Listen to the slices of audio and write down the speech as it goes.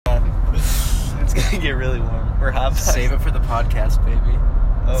to get really warm. We're hot. Save it for the podcast, baby.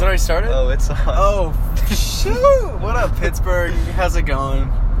 Oh. Has it already started? Oh, it's on. Oh, shoot! What up, Pittsburgh? How's it going?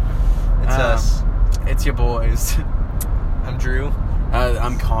 It's us. It's your boys. I'm Drew.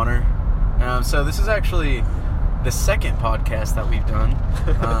 I'm Connor. So this is actually the second podcast that we've done.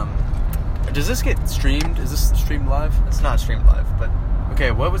 Does this get streamed? Is this streamed live? It's not streamed live, but...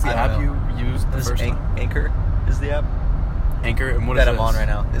 Okay, what was the app know. you used the first time? Anchor is the app. Anchor? And what that is I'm on right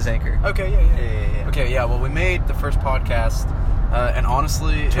now is Anchor. Okay, yeah. Okay, yeah, well, we made the first podcast, and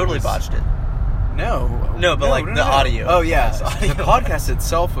honestly... Totally botched it. No, but the audio. Oh, yeah. Yes, audio. The podcast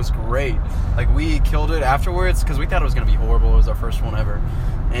itself was great. Like, we killed it afterwards, because we thought it was going to be horrible. It was our first one ever.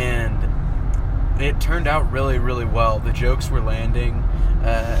 And it turned out really, really well. The jokes were landing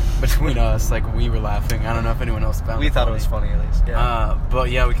between us. Like, we were laughing. I don't know if anyone else found it. We thought it was funny, at least. Yeah. But,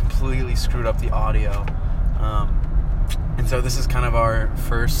 yeah, we completely screwed up the audio. And so this is kind of our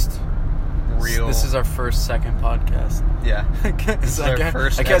first... This is our second podcast. Yeah. This is our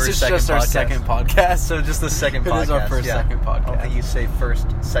first I guess it's just our second podcast. So just the second podcast. It is our first second podcast. I don't think you say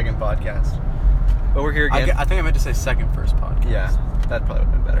second podcast. But we're here again. I think I meant to say first podcast. Yeah. That probably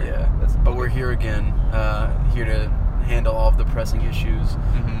would have been better. Yeah. But we're here again, here to handle all of the pressing issues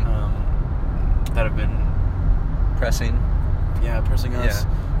that have been... Pressing? Yeah, pressing us.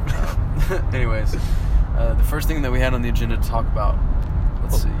 Yeah. Anyways, the first thing that we had on the agenda to talk about,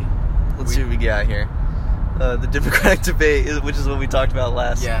 let's see what we got here. The Democratic debate, which is what we talked about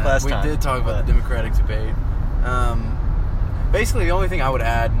last time. We did talk about the Democratic debate. Basically, the only thing I would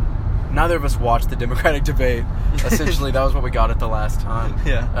add, neither of us watched the Democratic debate. Essentially, that was what we got at the last time.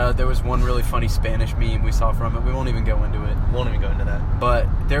 Yeah. There was one really funny Spanish meme we saw from it. We won't even go into it. Won't even go into that. But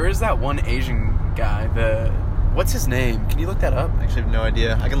there is that one Asian guy, what's his name? Can you look that up? Actually, I have no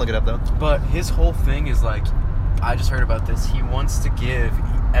idea. I can look it up, though. But his whole thing is like, I just heard about this. He wants to give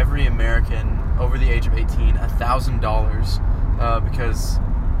every American over the age of 18 $1,000 because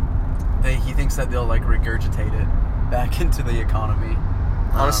he thinks that they'll like regurgitate it back into the economy.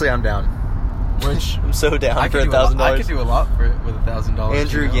 Honestly, I'm down. Which I'm so down for $1,000. I could do a lot for it with $1,000.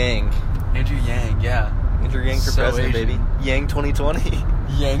 Andrew Yang, yeah. Andrew Yang for president, Asian. Baby. Yang 2020.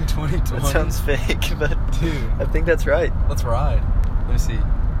 Yang 2020. That sounds fake, but dude, I think that's right. Let's ride. Let me see.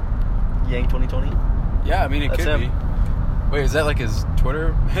 Yang 2020. Yeah, I mean it could be. Wait, is that like his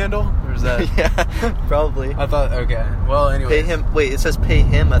Twitter handle, or is that? Yeah, probably. I thought. Okay. Well, anyway. Pay him. Wait, it says pay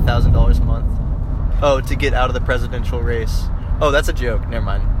him $1,000 a month. Oh, to get out of the presidential race. Oh, that's a joke. Never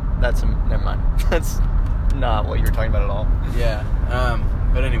mind. Never mind. That's not what you were talking about at all. Yeah.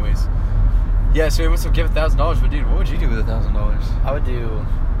 But anyways. Yeah. So he wants to give $1,000, but dude, what would you do with $1,000? I would do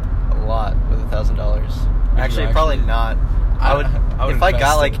a lot with $1,000. Actually, probably not. I would if I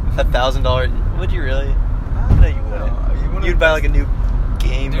got like $1,000. Would you really? No, you wouldn't. You'd buy like a new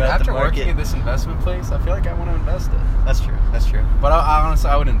game. Dude, at after the market. working at this investment place, I feel like I want to invest it. That's true. But I honestly,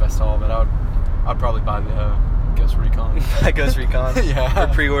 I would invest all of it. I'd probably buy the Ghost Recon. Ghost Recon? Yeah. Or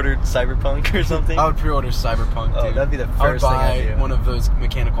pre-ordered Cyberpunk or something? I would pre-order Cyberpunk, dude. Oh, that'd be the first thing I'd do. I would buy one of those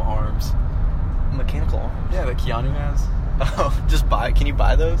mechanical arms. Mechanical arms? Yeah, that Keanu has. Oh, just buy it. Can you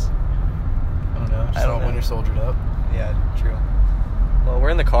buy those? I don't know. Just don't Winter Soldiered up. Yeah, true. Well, we're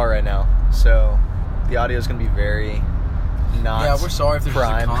in the car right now, so the audio is going to be very not. Yeah, we're sorry if there's just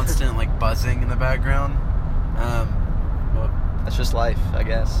prime. a constant like buzzing in the background. But that's just life, I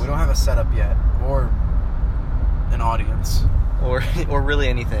guess. We don't have a setup yet, or an audience, or really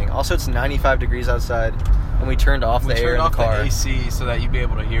anything. Also, it's 95 degrees outside, and we turned off the air in the car. We turned off the AC so that you'd be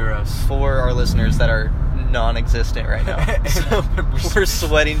able to hear us. For our listeners that are non-existent right now, so we're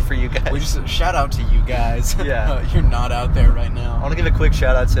sweating for you guys. We just shout out to you guys. Yeah, you're not out there right now. I want to give a quick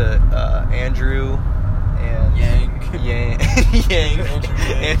shout out to Andrew and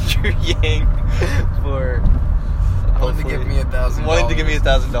Andrew Yang for wanting to give me $1,000. Wanting to give me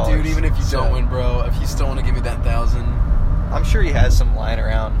 $1,000, dude. Even if you don't win, bro, if you still want to give me that $1,000, I'm sure he has some lying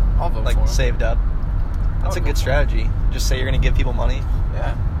around. I'll vote like for him. Saved up. That's a good strategy. Just say you're gonna give people money.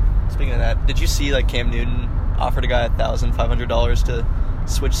 Yeah. Speaking of that, did you see like Cam Newton offered a guy $1,500 to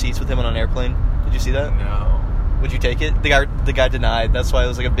switch seats with him on an airplane? Did you see that? No. Would you take it? The guy denied. That's why it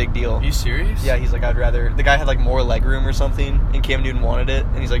was like a big deal. Are you serious? Yeah, he's like, I'd rather. The guy had like more leg room or something, and Cam Newton wanted it,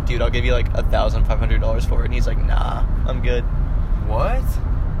 and he's like, dude, I'll give you like $1,500 for it, and he's like, nah, I'm good. What?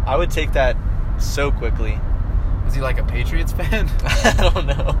 I would take that so quickly. Is he like a Patriots fan? I don't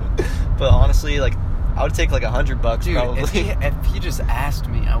know, but honestly, like, I would take like $100 dude, probably. If he just asked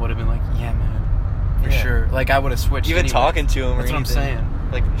me, I would have been like, yeah, man, for sure. Like I would have switched. Even anyways. talking to him. That's or what I'm saying.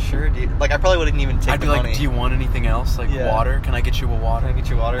 Like, sure, dude. Like, I probably wouldn't even take the money. I'd be like, do you want anything else? Like, water? Can I get you a water? Can I get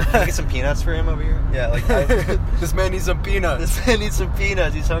you water? Can I get some peanuts for him over here? Yeah, like, this man needs some peanuts. This man needs some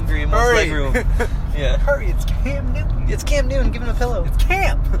peanuts. He's hungry. He wants leg room. Yeah. Hurry, it's Cam Newton. It's Cam Newton. Give him a pillow. It's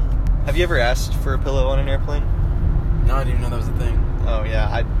Cam. Have you ever asked for a pillow on an airplane? No, I didn't even know that was a thing. Oh, yeah.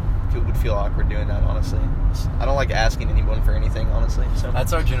 I would feel awkward doing that, honestly. I don't like asking anyone for anything, honestly. So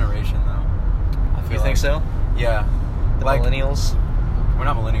that's our generation, though. I feel you think so? Yeah. The millennials? We're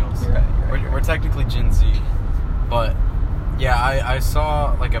not millennials. You're right. We're technically Gen Z. But, yeah, I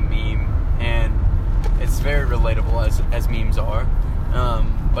saw, like, a meme, and it's very relatable, as memes are.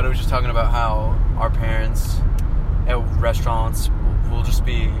 But it was just talking about how our parents at restaurants will just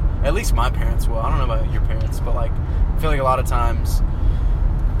be, at least my parents will. I don't know about your parents, but, like, I feel like a lot of times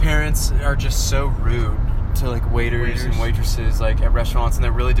parents are just so rude to, like, waiters and waitresses, like, at restaurants, and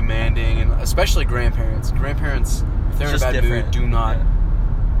they're really demanding, and especially grandparents. Grandparents, if they're in a bad mood, do not. Yeah.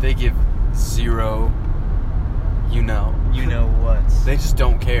 They give zero. You know what? They just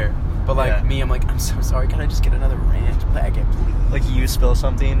don't care. But like me, I'm like, I'm so sorry. Can I just get another ranch packet, please? Like you spill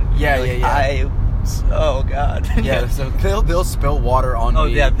something. Yeah. Oh God. Yeah. So they'll spill water on me. Oh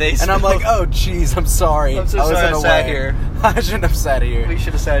yeah, and I'm like, oh jeez, I'm sorry. I'm so sorry I sat here. I shouldn't have sat here. We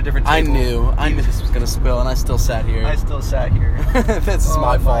should have sat at a different table. I knew this was gonna spill, and I still sat here. That's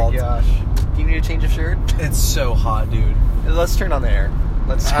my fault. Oh my gosh. Do you need a change of shirt? It's so hot, dude. Let's turn on the air.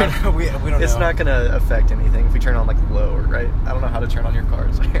 We don't know. It's not gonna affect anything if we turn on like low, right? I don't know how to turn on your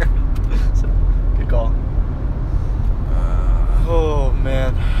car's air. So, good call. Oh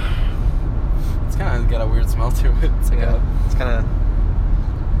man. It's kind of got a weird smell to it. It's kind of.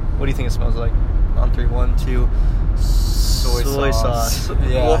 What do you think it smells like? On 3, 1, 2. Soy sauce.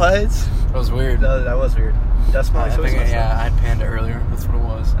 Yeah. What? That was weird. That was weird. That smelled like soy sauce. Yeah, I had Panda earlier. That's what it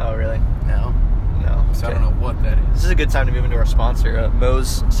was. Oh really? No. So I don't know what that is. This is a good time to move into our sponsor,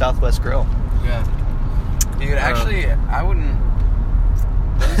 Moe's Southwest Grill. Yeah. Dude, actually, I wouldn't.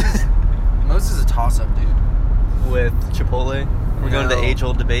 Moe's is a toss-up, dude. With Chipotle? We're going to the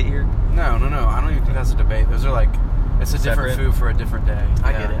age-old debate here? No. I don't even think that's a debate. Those are like, it's a different food for a different day.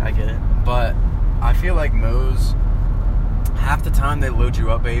 I get it. But I feel like Moe's, half the time they load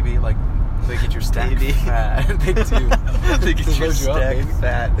you up, baby. Like, they get your stack fat. They do. They get your stack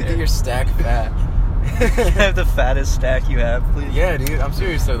fat. They get your stack fat. Can I have the fattest stack you have, please? Yeah, dude. I'm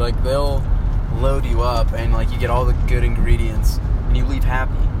serious though. Like, they'll load you up, and like you get all the good ingredients, and you leave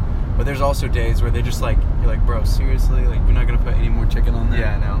happy. But there's also days where they just like, you're like, bro, seriously, like you're not gonna put any more chicken on there.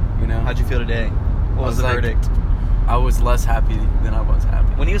 Yeah, I know. You know? How'd you feel today? What was the verdict? I was less happy than I was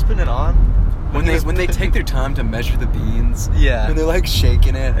happy. When he was putting it on. When they take their time to measure the beans, and they're like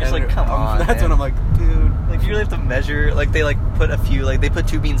shaking it, it's like, come on, that's when I'm like, dude, like you really have to measure. Like they like put a few, like they put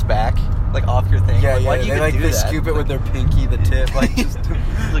 2 beans back, like off your thing. Yeah, like, why do you even do that? Scoop it with their pinky, the tip, like just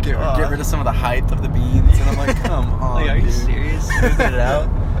like, get rid of some of the height of the beans. And I'm like, come on, like, are you serious? Smoothing it out.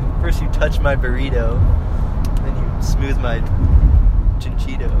 First you touch my burrito, then you smooth my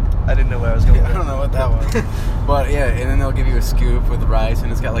chinchito. I didn't know where I was going with I don't know what that was. But yeah, and then they'll give you a scoop with rice,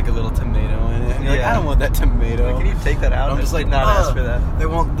 and it's got like a little tomato in it. And you're like, I don't want that tomato. Like, can you take that out? I'm just like, not ask for that. They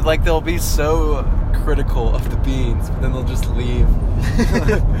won't, like, they'll be so critical of the beans, but then they'll just leave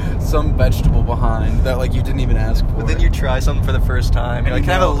some vegetable behind that like you didn't even ask for. But then you try something for the first time. You're like,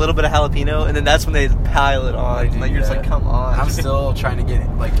 can I have a little bit of jalapeno? And then that's when they pile it on. Like, you're just like, come on. I'm still trying to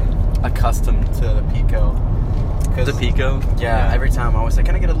get like accustomed to the pico. The pico? Yeah, every time I was like,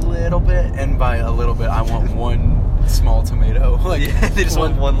 can I get a little bit? And by a little bit, I want one small tomato. Like, they just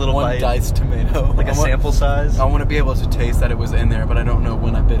want one little bite. One diced tomato. Like a sample size? I want to be able to taste that it was in there, but I don't know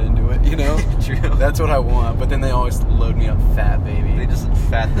when I bit into it, you know? True. That's what I want, but then they always load me up fat, baby. They just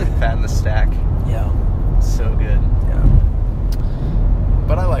fatten the stack. Yeah. So good. Yeah.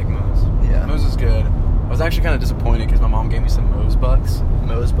 But I like Moe's. Yeah. Moe's is good. I was actually kind of disappointed because my mom gave me some Moe's Bucks.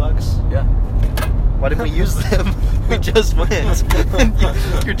 Moe's Bucks? Yeah. Why didn't we use them? We just went.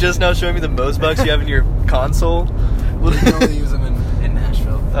 You're just now showing me the Moe's Bucks you have in your console? Well, they only use them in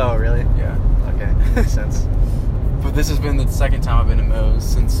Nashville. Oh, really? Yeah. Okay. Makes sense. But this has been the second time I've been to Moe's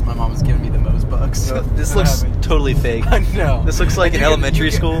since my mom has given me the Moe's Bucks. No, this looks totally fake. I know. This looks like in elementary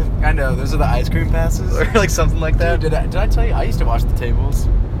school. I know. Those are the ice cream passes. Or like something like that. Dude, did I tell you? I used to wash the tables.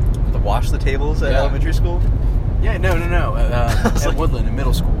 Wash the tables at elementary school? Yeah, no. At like, Woodland in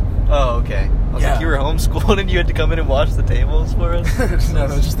middle school. Oh, okay. I was like, you were homeschooled and you had to come in and wash the tables for us? No, that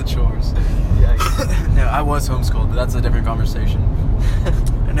was just the chores. Yeah. No, I was homeschooled, but that's a different conversation.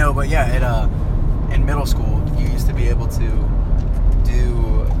 No, but yeah, in middle school, you used to be able to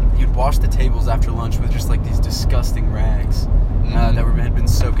you'd wash the tables after lunch with just like these disgusting rags that had been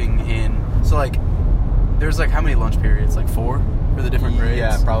soaking in. So like, there's like how many lunch periods? Like 4? for the different grades?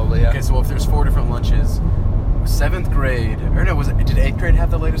 Yeah, probably, yeah. Okay, so if there's 4 different lunches, 7th grade, or no, did 8th grade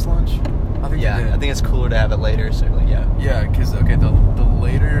have the latest lunch? I think I think it's cooler to have it later, so like, yeah. Yeah, because, okay, the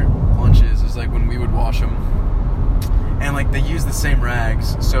later lunches is like when we would wash them, and like they use the same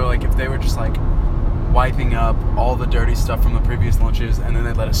rags, so like if they were just like wiping up all the dirty stuff from the previous lunches, and then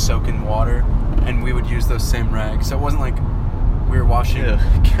they'd let us soak in water, and we would use those same rags. So it wasn't like we were washing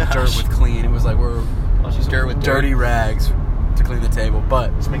dirt with clean. It was like we're washing dirt with dirty rags to clean the table.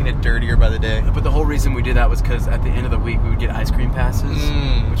 But it's making it dirtier by the day. But the whole reason we did that was because at the end of the week we would get ice cream passes,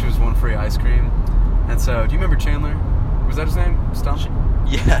 which was 1 free ice cream. And so, do you remember Chandler? Was that his name? Stump?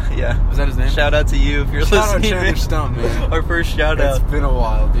 Yeah. Was that his name? Shout out to you if you're listening. Shout out Chandler Stump, man. Our first shout out. It's been a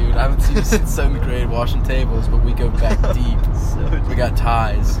while, dude. I haven't seen you since 7th grade washing tables, but we go back deep. So deep. We got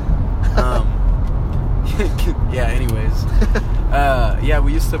ties. Yeah, anyways. Yeah,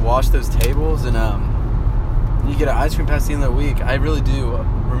 we used to wash those tables, and you get an ice cream pass at the end of the week. I really do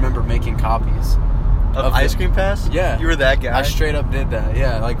remember making copies. Of ice cream pass? Yeah. You were that guy? I straight up did that,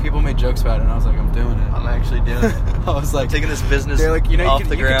 yeah. Like, people made jokes about it, and I was like, I'm doing it. I'm actually doing it. I was like... taking this business they're like, off the ground.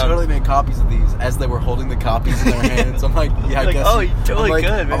 You can totally make copies of these as they were holding the copies in their hands. I'm like, yeah, I guess. Oh, you totally could,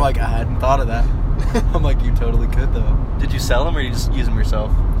 man. I'm like, I hadn't thought of that. I'm like, you totally could, though. Did you sell them, or you just use them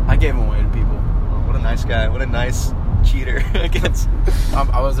yourself? I gave them away to people. Oh, what a nice guy. What a nice cheater.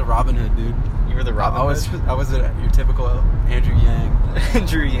 I was a Robin Hood, dude. You were the Robin Hood? I was your typical Andrew Yang.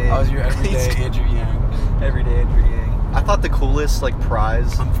 Andrew Yang. I was your everyday Andrew Yang. Everyday Andrew Yang. I thought the coolest, like,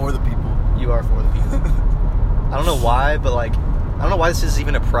 prize... I'm for the people. You are for the people. I don't know why, but, like... I don't know why this is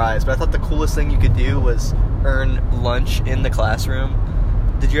even a prize, but I thought the coolest thing you could do was earn lunch in the classroom.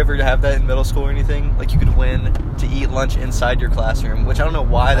 Did you ever have that in middle school or anything? Like, you could win to eat lunch inside your classroom, which I don't know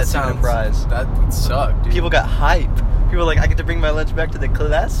why that's even a prize. That would suck, dude. People got hype. People were like, I get to bring my lunch back to the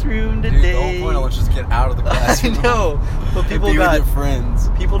classroom today. Dude, the whole point of lunch is to get out of the classroom. I know. But people with your friends.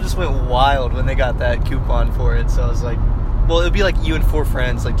 People just went wild when they got that coupon for it. So I was like, well, it would be like you and 4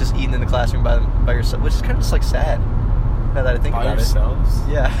 friends, like, just eating in the classroom by yourself, which is kind of just, like, sad. Now that I think about yourselves?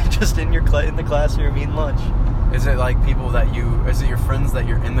 It. Yeah, just in the classroom eating lunch. Is it like people that is it your friends that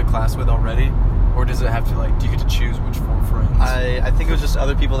you're in the class with already? Or does it have to, like, do you get to choose which 4 friends? I think it was just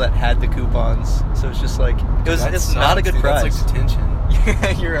other people that had the coupons. So it's just like, it's not a good prize. That's like detention.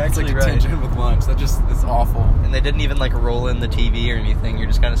 Yeah, you're actually right. It's like detention with lunch. It's awful. And they didn't even, like, roll in the TV or anything. You're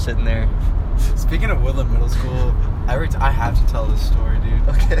just kind of sitting there. Speaking of Woodland Middle School, I have to tell this story, dude.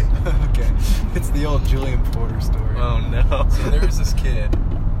 Okay. Okay. It's the old Julian Porter story. Oh, no. So there was this kid.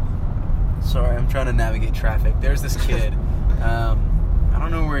 Sorry, I'm trying to navigate traffic. There's this kid. I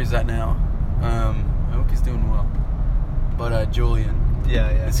don't know where he's at now. I hope he's doing well. But Julian.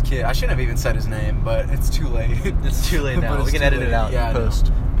 Yeah. This kid. I shouldn't have even said his name, but it's too late. It's too late now. We can edit it out in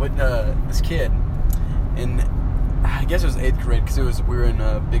post. But this kid, I guess it was 8th grade, because we were in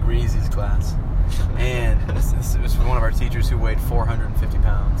Big Reezy's class. And this was one of our teachers who weighed 450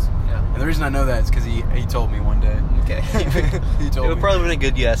 pounds. Yeah. And the reason I know that is because he told me one day. Okay. He told me. It would probably been a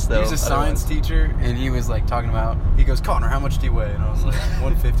good yes, though. He was a science teacher, and he was, like, talking about... He goes, Connor, how much do you weigh? And I was like,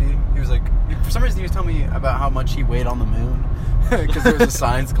 150. He was like... For some reason, he was telling me about how much he weighed on the moon. Because there was a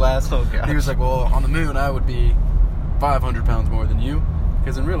science class. Oh, God. He was like, well, on the moon, I would be 500 pounds more than you.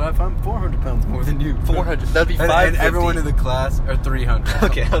 Because in real life, I'm 400 pounds more than you. 400? That'd be 550. And everyone in the class... Or 300.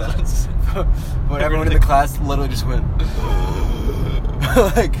 Okay. But everyone in the class literally just went...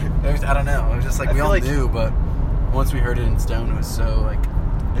 like, I don't know. It was just like, we all knew, but once we heard it in stone, it was so, like...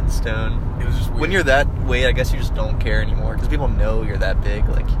 In stone. It was just weird. When you're that weight, I guess you just don't care anymore, because people know you're that big,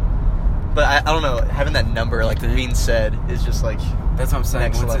 like... But I don't know, having that number, like, being said is just, like... That's what I'm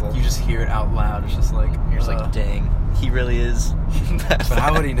saying. Once you just hear it out loud, it's just like... You're just like, dang, he really is that But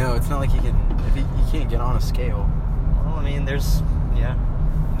how would he know? It's not like he can't get on a scale. Well, I mean, there's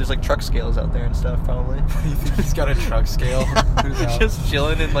like truck scales out there and stuff, probably. You think he's got a truck scale? Just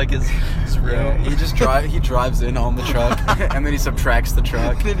chilling in, like, his room. Yeah, he drives in on the truck, and then he subtracts the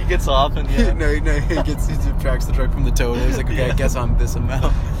truck. And then he gets off, and he subtracts the truck from the total. He's like, okay, I guess I'm this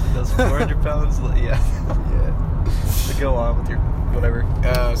amount. Those 400 pounds, yeah. So go on with your whatever.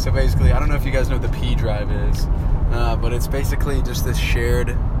 So basically, I don't know if you guys know what the P drive is, but it's basically just this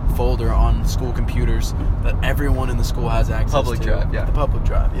shared folder on school computers that everyone in the school has access to. Public drive, yeah. The public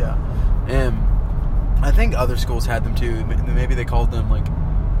drive, yeah. And I think other schools had them too. Maybe they called them, like,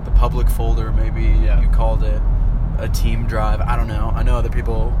 the public folder. Maybe you called it a team drive. I don't know. I know other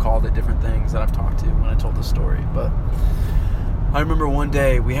people called it different things that I've talked to when I told the story. But I remember one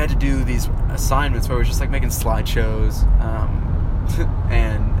day we had to do these assignments where it was just, like, making slideshows.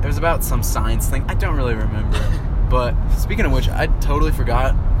 And it was about some science thing. I don't really remember. But speaking of which, I totally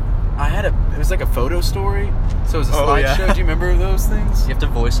forgot it was like a photo story. So it was a Oh, slideshow. yeah. Do you remember those things? You have to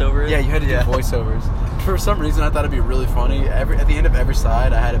voice over it? Yeah, you had to do voiceovers. For some reason, I thought it'd be really funny. At the end of every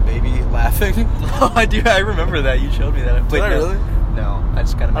slide, I had a baby laughing. Oh, I do. I remember that. You showed me that. Did I no. really? No, I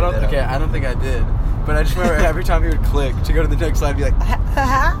just kind of made that Okay, up. I don't think I did. But I just remember every time he would click to go to the next slide, I'd be like,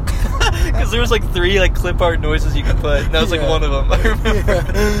 Because there was like 3 like clip art noises you could put, and that was like Yeah. one of them. I remember.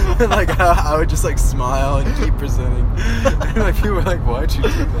 Yeah. Like I would just like smile and keep presenting. And, like people were like, "Why'd you do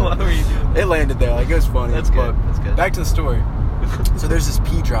that?" Why were you doing that? It landed there. Like it was funny. That's good. But That's good. Back to the story. So there's this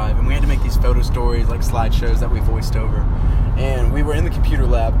P drive, and we had to make these photo stories, like slideshows that we voiced over. And we were in the computer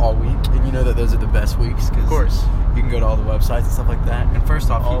lab all week, and you know that those are the best weeks because Of course. you can go to all the websites and stuff like that. And first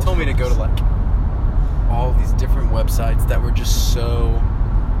off, All he told me to go to like all these different websites that were just so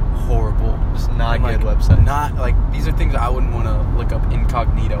horrible. Just not And, good like, websites. Not like these are things I wouldn't want to look up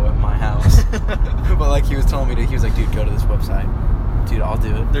incognito at my house. But like he was telling me to, he was like, dude, go to this website. Dude, I'll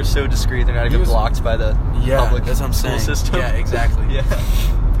do it. They're so discreet. They're not He even was- blocked by the Yeah, public that's what I'm school saying. system. Yeah, exactly. Yeah.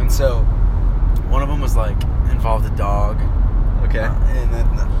 And so one of them was like involved a dog. Okay. And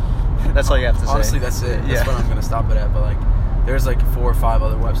then That's all you have to say. honestly, that's it. That's Yeah. what I'm gonna stop it at. But like, there's like 4 or 5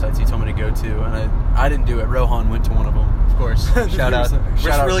 other websites he told me to go to, and I didn't do it. Rohan went to one of them. Of course. Shout out. We're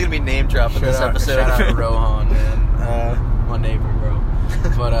Shout out- really gonna be name dropping this episode. Shout out to Rohan, man. My neighbor, bro.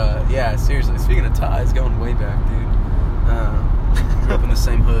 But yeah, seriously. Speaking of ties, going way back, dude. Grew up in the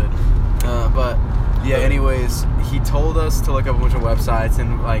same hood. But yeah. Anyways, he told us to look up a bunch of websites,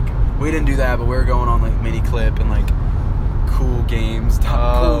 and like we didn't do that, but we were going on like Miniclip and like cool games,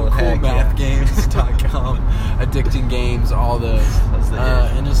 Oh, cool heck mathgames.com, addicting games, all those, That's the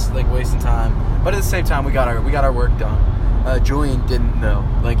hit. and just like wasting time. But at the same time, we got our work done. Julian didn't know.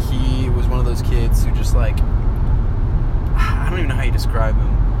 Like he was one of those kids who just like, I don't even know how you describe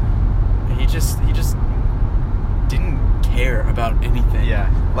him. He just didn't care about anything. Yeah.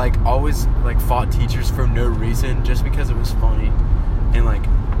 Like always like fought teachers for no reason just because it was funny, and like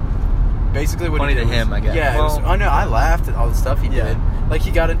basically what Funny he did to him, was, I guess. Yeah. Well- I know. I laughed at all the stuff he Yeah. did. Like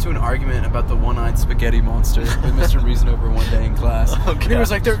he got into an argument about the one-eyed spaghetti monster with Mr. Reasonover one day in class. Oh, And he was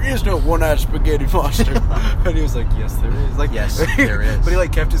gosh. like, "There is no one-eyed spaghetti monster," and he was like, "Yes, there is." Like, Yes, there is. But he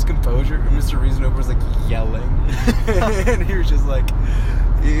like kept his composure, and Mr. Reasonover was like yelling, and he was just like,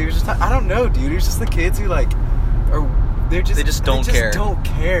 I don't know, dude. He was just the kids who like are. They just don't care. Don't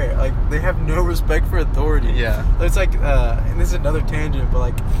care. Like they have no respect for authority. Yeah. It's like, and this is another tangent, but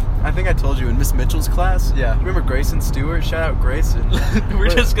like, I think I told you in Miss Mitchell's class. Yeah. Remember Grayson Stewart? Shout out Grayson. We're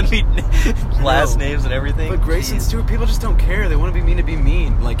But- just gonna be last No. names and everything. But Grayson Jeez. Stewart, people just don't care. They want to be mean to be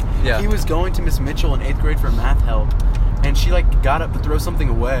mean. Like, Yeah. he was going to Miss Mitchell in 8th grade for math help, and she like got up to throw something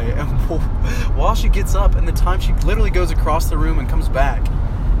away, and while she gets up, and the time she literally goes across the room and comes back,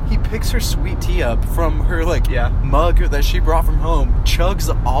 he picks her sweet tea up from her like Yeah. mug that she brought from home, chugs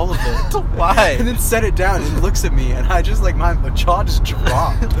all of it. Why? And then set it down and looks at me, and I just like my jaw just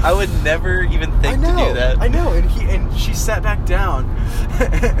dropped. I would never even think I know, to do that. I know, and she sat back down,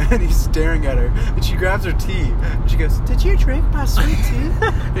 and he's staring at her, and she grabs her tea, and she goes, "Did you drink my sweet tea?"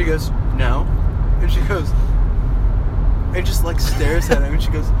 And he goes, "No," and she goes, and just like stares at him, and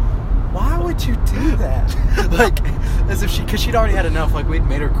she goes, "Why would you do that?" Like, as if because she'd already had enough. Like we'd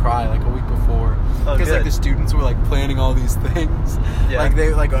made her cry like a week before, Oh, because like good. the students were like planning all these things. Yeah. Like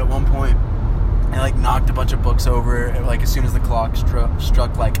they like at one point. And like knocked a bunch of books over, and, like as soon as the clock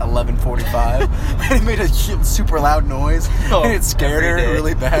struck like 11:45, and it made a super loud noise, Oh, and it scared her every day.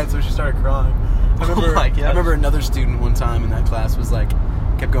 really bad, so she started crying. I remember, Oh my gosh. I remember another student one time in that class was like,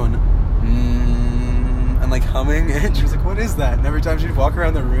 kept going, and like humming, and she was like, "What is that?" And every time she'd walk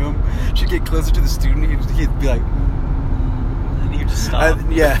around the room, she'd get closer to the student, he'd be like, And you just stop.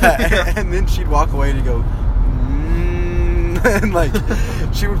 yeah, and then she'd walk away and he'd go, and like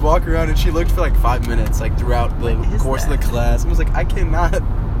she would walk around and she looked for like 5 minutes like throughout the What is course of that? the class and was like, I cannot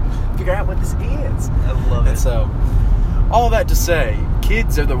figure out what this is. I love And it. so all that to say,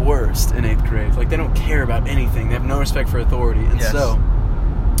 kids are the worst in 8th grade. Like they don't care about anything. They have no respect for authority. And Yes. so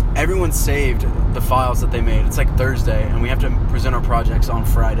everyone saved the files that they made. It's like Thursday and we have to present our projects on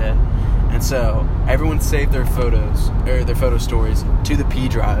Friday. And so everyone saved their photos or their photo stories to the P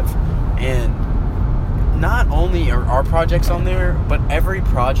drive. And not only are our projects on there, but every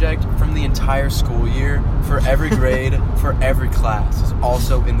project from the entire school year for every grade, for every class is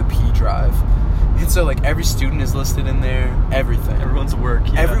also in the P drive. And so like every student is listed in there, everything. Everyone's work.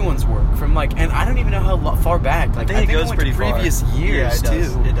 Yeah. Everyone's work from like, and I don't even know how far back. Like I think it goes went pretty to far. previous years Yeah, it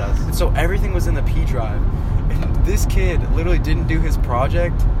does. too. It does. And so everything was in the P drive. And this kid literally didn't do his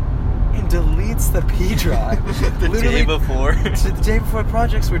project and deletes the P drive. The day before. The day before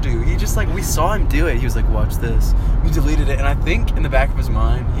projects were due. He just, like, we saw him do it. He was like, watch this. We deleted it. And I think in the back of his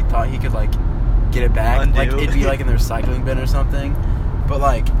mind, he thought he could, like, get it back. Undo. Like, it'd be, like, in the recycling bin or something. But,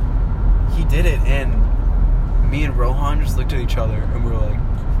 like, he did it, and me and Rohan just looked at each other, and we were like,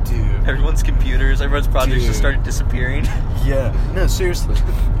 dude. Everyone's computers, everyone's projects Dude. just started disappearing. Yeah. No, seriously.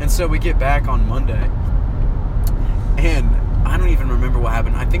 And so we get back on Monday, and I don't even remember what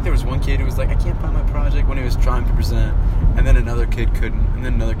happened. I think there was one kid who was like, I can't find my project when he was trying to present, and then another kid couldn't, and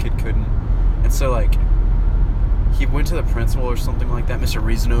then another kid couldn't. And so, like, he went to the principal or something like that, Mr.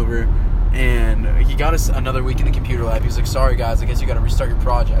 Reasonover, and he got us another week in the computer lab. He was like, sorry guys, I guess you got to restart your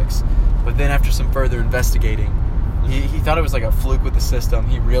projects. But then after some further investigating, he thought it was like a fluke with the system.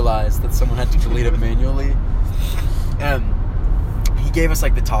 He realized that someone had to delete it manually. And he gave us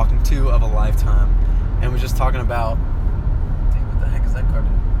like the talking to of a lifetime, and was just talking about, dang, what the heck is that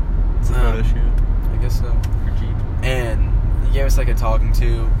cartoon? It's a photo shoot I guess so. for Jeep. And he gave us like a talking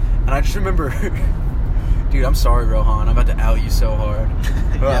to, and I just remember, dude, I'm sorry, Rohan, I'm about to out you so hard.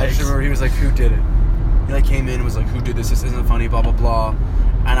 But I just remember he was like, who did it? He like came in and was like, who did this? This isn't funny, blah blah blah.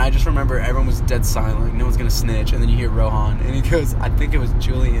 And I just remember everyone was dead silent. No one's gonna snitch. And then you hear Rohan, and he goes, I think it was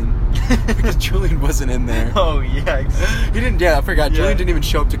Julian, because Julian wasn't in there. Oh, yeah. He didn't. Yeah, I forgot. Yeah. Julian didn't even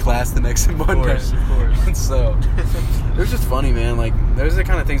show up to class the next Monday. Of course. And so it was just funny, man. Like, those are the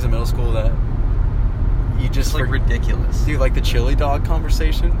kind of things in middle school that you just It's like ridiculous. Dude, like the chili dog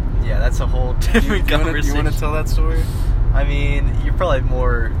conversation. Yeah, that's a whole different conversation. You want to tell that story? I mean, you probably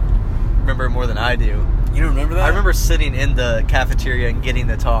remember more than I do. You don't remember that? I remember sitting in the cafeteria and getting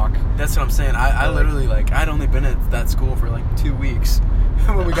the talk. That's what I'm saying. I literally, like, I'd only been at that school for like 2 weeks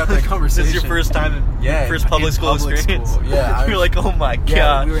when we got that conversation. This is your first time, first public school experience. School. Yeah, you're like, oh my yeah,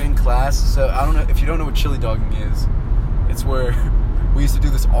 god. we were in class. So I don't know if you don't know what chili dogging is. It's where we used to do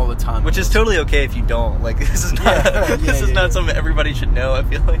this all the time. Which is totally okay if you don't. Like, this is not this is not something everybody should know, I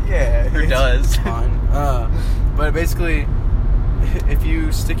feel like. Yeah, Or does. It's fine. But basically, if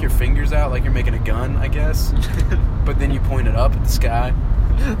you stick your fingers out like you're making a gun, I guess, but then you point it up at the sky,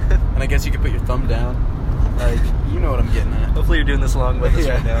 and I guess you could put your thumb down. Like, you know what I'm getting at. Hopefully you're doing this along with us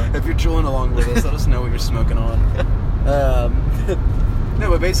right now. If you're chilling along with us, let us know what you're smoking on. No,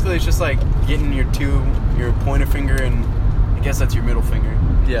 but basically it's just like getting your pointer finger, and I guess that's your middle finger.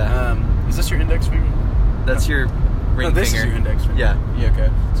 Yeah. Is this your index finger? That's your ring No, this finger. is your index finger. Yeah. Yeah,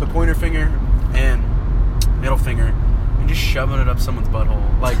 okay. So pointer finger and middle finger, and just shoving it up someone's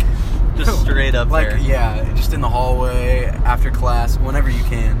butthole. Like, Just straight up like, there. yeah, just in the hallway, after class, whenever you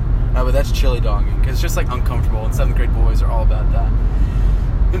can. But that's chili dogging, because it's just like uncomfortable, and 7th grade boys are all about that.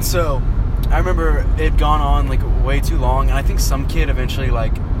 And so, I remember it had gone on like way too long, and I think some kid eventually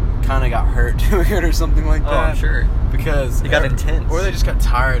like kind of got hurt doing it or something like that. Oh, I'm sure. Because It got intense. Or they just got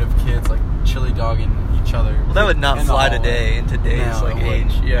tired of kids like chili dogging each other. Well, that would not in the fly hallway. today in today's No, like it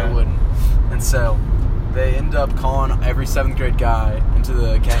wouldn't. age. Yeah. It wouldn't. And so they end up calling every 7th grade guy into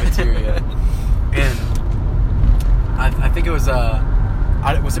the cafeteria, and I think it was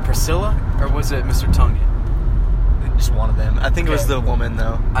was it Priscilla or was it Mr. Tungan? Just one of them. I think it was Okay. the woman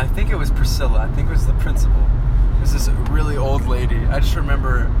though. I think it was Priscilla. I think it was the principal. It was this really old lady. I don't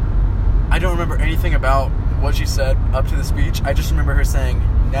remember anything about what she said up to the speech. I just remember her saying,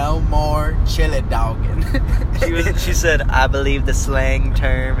 "No more chili dogging." She said, I believe the slang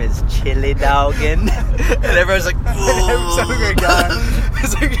term is chili dogging. And everyone's like, Every 7th grade guy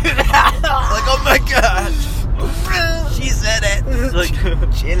was like, like, oh my gosh. She said it. It's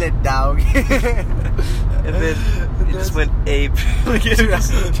like, chili dog. and then it just went ape. Like, it was-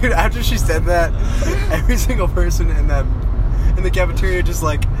 Dude, after she said that, every single person in the cafeteria just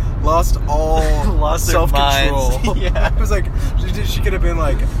like lost all Lost their self-control. minds. Yeah. It was like she could have been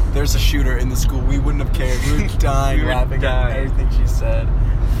like, "There's a shooter in the school." We wouldn't have cared. We were dying We were laughing dying. at everything she said.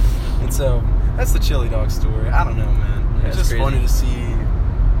 And so that's the chili dog story. I don't know, man. Yeah, it's it's just crazy. funny to see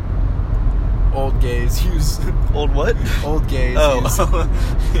old gays use Old what? old gays Oh.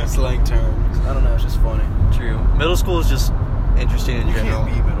 use slang terms. I don't know. It's just funny. True. Middle school is just interesting in You general.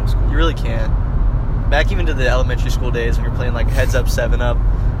 can't be middle school. You really can't. Back even to the elementary school days when you're playing like Heads Up, 7 Up.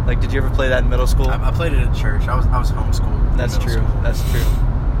 Like, did you ever play that in middle school? I played it at church. I was homeschooled. in That's middle true. school. That's true.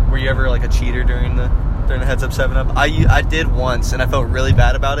 Were you ever like a cheater during the Heads Up 7 Up? I did once, and I felt really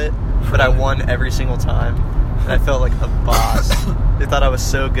bad about it, but I won every single time, and I felt like a boss. They thought I was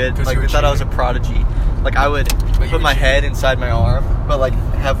so good. 'Cause Like, you they were thought I was a cheating. prodigy. Like, I would you put were my cheating. head inside my arm, but like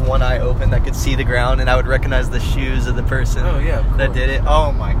have one eye open that could see the ground, and I would recognize the shoes of the person Oh, yeah, of that course. did it.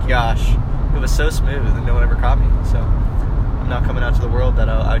 Oh my gosh, it was so smooth, and no one ever caught me. So I'm not coming out to the world that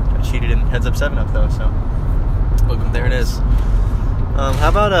I cheated in Heads Up 7 Up though. So Look, there it is. How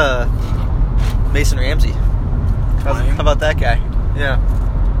about Mason Ramsey? How about that guy? Yeah.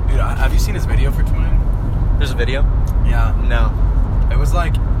 Dude, have you seen his video for Twin? There's a video? Yeah. No. It was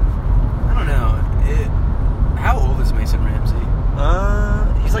like, I don't know. How old is Mason Ramsey?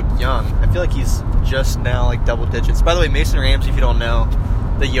 He's like young. I feel like he's just now like double digits. By the way, Mason Ramsey, if you don't know,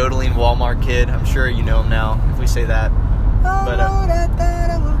 the yodeling Walmart kid. I'm sure you know him now if we say that. But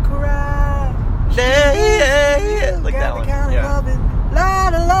I will cry. yeah, like that one. Yeah.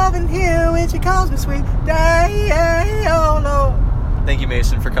 Lot of loving here when she calls me sweet. Oh Lord. Thank you,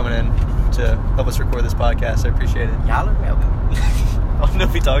 Mason, for coming in to help us record this podcast. I appreciate it. Y'all are welcome. I don't know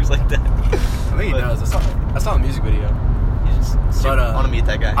if he talks like that. I think he does. I saw the music video. I want to meet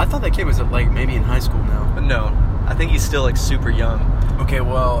that guy. I thought that kid was like maybe in high school now. But no, I think he's still like super young. Okay,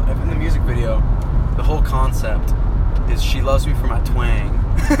 well, in the music video, the whole concept is she loves me for my twang.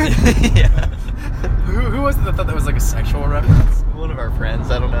 Yeah. Who was it that thought that was like a sexual reference? One of our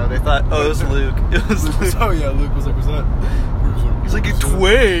friends. I don't know. They thought, oh, it was Luke. It was Luke. Oh yeah, Luke was like, "Was that?" He's like a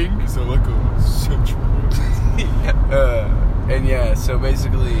twang. Is that like a sexual reference? Yeah. And yeah, so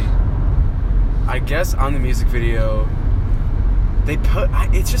basically, I guess on the music video, they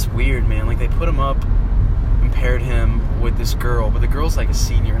it's just weird, man. Like, they put him up and paired him with this girl, but the girl's like a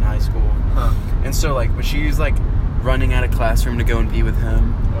senior in high school. Huh. And so, like, but she's like running out of classroom to go and be with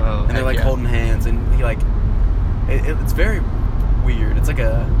him. Oh, and they're like holding hands, and he like, it's very weird. It's like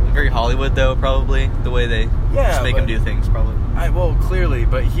very Hollywood, though, probably, the way they just make him do things, probably. Well, clearly,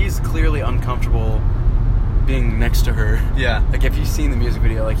 but he's clearly uncomfortable being next to her. Yeah. Like, if you've seen the music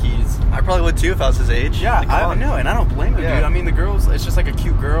video, like, I probably would too if I was his age. Yeah, like, I know, and I don't blame him, dude. I mean, the girl's, it's just like a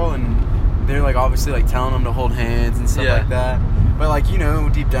cute girl, and they're like obviously like telling him to hold hands and stuff like that. But like, you know,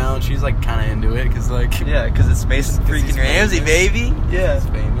 deep down, she's like kind of into it because like because it's Mason freaking Ramsey, baby. Yeah, he's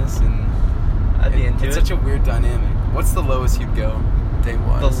famous, and I'd be into it. It's such a weird dynamic. What's the lowest you'd go, date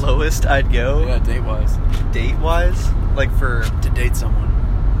wise? The lowest I'd go? Yeah, date wise. Date wise, like to date someone.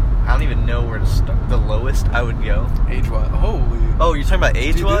 I don't even know where to start. The lowest I would go. Age wise. Holy. Oh, you're talking about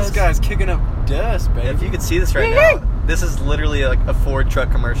age wise? This guy's kicking up dust, baby. Yeah, if you could see this right now, this is literally like a Ford truck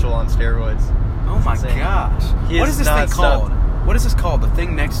commercial on steroids. Oh my gosh. What is this thing called? What is this called? The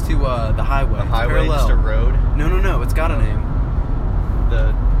thing next to the highway. The highway, just a road? No. It's got a name.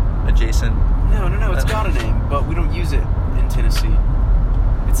 The adjacent. No. It's got a name, but we don't use it in Tennessee.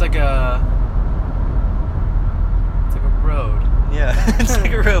 It's like a road. Yeah, it's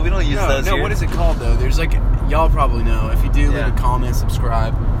like a road. We don't use those here. No, what is it called, though? There's like, y'all probably know. If you do, leave a comment,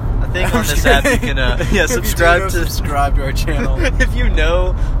 subscribe. I think on this app you can, subscribe to our channel. If you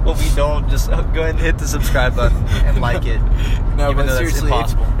know what we don't, just go ahead and hit the subscribe button and like it. No, but seriously,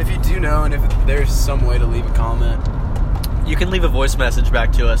 if you do know, and if there's some way to leave a comment, you can leave a voice message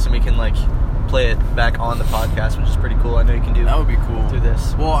back to us, and we can like play it back on the podcast, which is pretty cool. I know you can do that. Would be cool. Do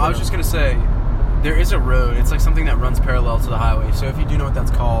this. Well, I was just gonna say, there is a road. It's like something that runs parallel to the highway. So if you do know what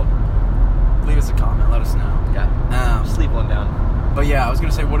that's called, leave us a comment. Let us know. Yeah. Just leave one down. But yeah, I was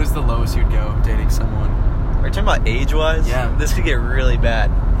gonna say, what is the lowest you'd go dating someone? Are you talking about age-wise? Yeah. This could get really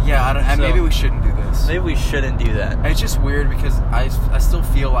bad. Yeah, maybe we shouldn't do this. Maybe we shouldn't do that. It's just weird because I still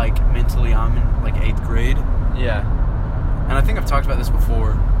feel like mentally I'm in like 8th grade. Yeah. And I think I've talked about this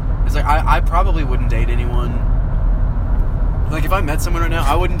before. It's like I probably wouldn't date anyone. Like if I met someone right now,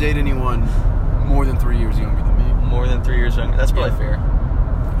 I wouldn't date anyone more than 3 years younger than me. More than 3 years younger? That's probably fair.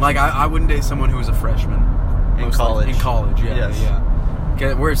 Like I wouldn't date someone who was a freshman. In college. In college, yeah. Yes. Yeah.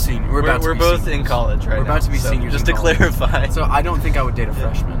 Okay, we're a senior. We're both in college right now. We're about to be seniors. Just to clarify. So I don't think I would date a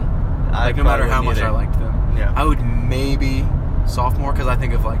freshman. Like no matter how much I liked them. Yeah. I would maybe sophomore because I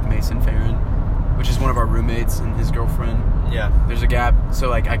think of like Mason Farron, which is one of our roommates and his girlfriend. Yeah. There's a gap, so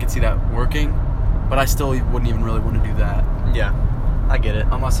like I could see that working, but I still wouldn't even really want to do that. Yeah. I get it.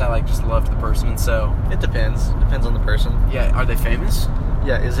 Unless I like just loved the person, and so it depends. Depends on the person. Yeah. Are they famous?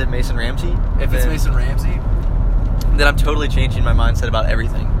 Yeah. Is it Mason Ramsey? If it's Mason Ramsey, then I'm totally changing my mindset about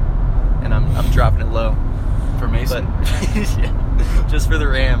everything, and I'm dropping it low for Mason. But, yeah, just for the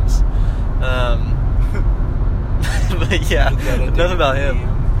Rams. But yeah, enough about him.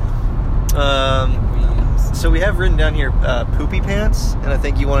 So we have written down here poopy pants, and I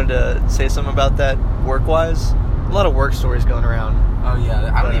think you wanted to say something about that work-wise. A lot of work stories going around. Oh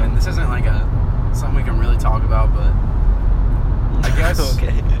yeah, I don't even. This isn't like something we can really talk about, but I guess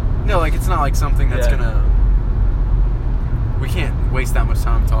okay. No, like it's not like something that's gonna. We can't waste that much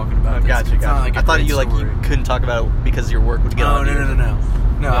time talking about this. Gotcha. Like I thought you couldn't talk about it because your work would get on you.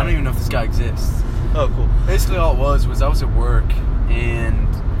 No, I don't even know if this guy exists. Oh, cool. Basically, all it was I was at work and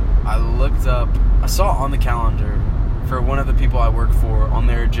I looked up. I saw on the calendar for one of the people I work for on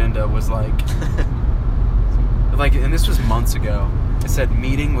their agenda was like, and this was months ago. It said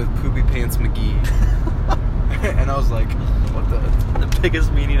meeting with Poopy Pants McGee. And I was like, what the? The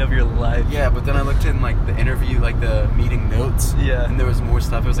biggest meeting of your life. Yeah, but then I looked in like the interview, like the meeting notes. Yeah. And there was more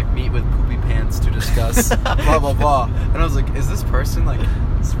stuff. It was like meet with Poopy Pants to discuss blah blah blah. And I was like, is this person like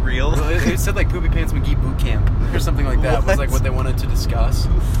It's real. Well, it said like Poopy Pants McGee boot camp or something like that. Was like what they wanted to discuss.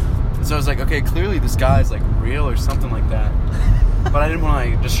 So I was like, okay, clearly this guy's like real or something like that. But I didn't want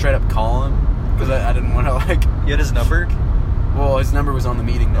to like just straight up call him because I didn't want to like. You had his number? Well, his number was on the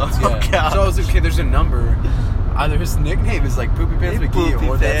meeting notes. Oh, Yeah. gosh. So I was like, okay, there's a number. Either his nickname is like Poopy Pants Hey, McGee Poopy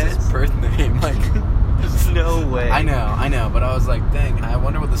or that's his birth name. Like. There's no way. I know, but I was like, dang, I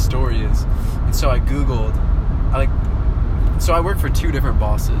wonder what the story is. And so I Googled, so I work for 2 different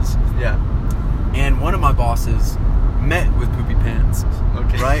bosses, Yeah. and one of my bosses met with Poopy Pants,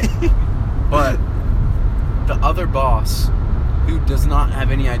 Okay. right? But the other boss, who does not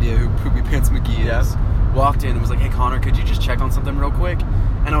have any idea who Poopy Pants McGee is, walked in and was like, hey, Connor, could you just check on something real quick?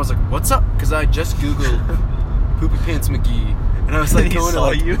 And I was like, what's up? Because I just Googled Poopy Pants Mgee, and I was like, And he going saw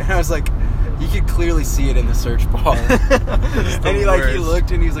to like, you? and I was like, you could clearly see it in the search bar. It's the And he worst.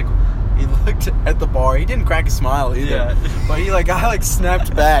 looked and he looked at the bar. He didn't crack a smile either. Yeah. But I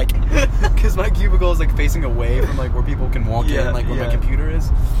snapped back because my cubicle is like facing away from like where people can walk Yeah, in, like where yeah. my computer is.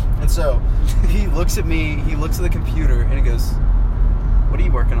 And so he looks at me, he looks at the computer, and he goes, "What are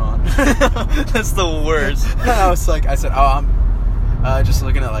you working on?" That's the worst. And I said, "Oh, I'm just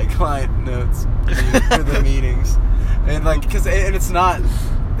looking at like client notes for the meetings," and like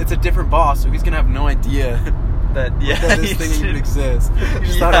it's a different boss, so he's gonna have no idea that that this thing even exists. He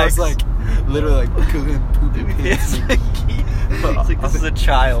just thought I was like literally like poopy pants. He's like, this is a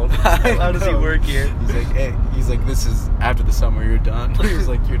child. How does he know. work here? He's like, hey, this is after the summer, you're done. He was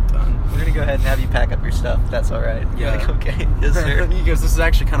like, you're done. We're gonna go ahead and have you pack up your stuff. That's all right. Yeah. You're like, okay, yes sir. He goes, this is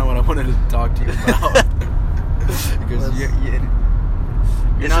actually kind of what I wanted to talk to you about. He goes,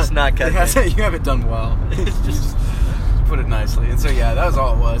 It's just not cutting it. You haven't done well. It's just- Put it nicely. And so yeah, that was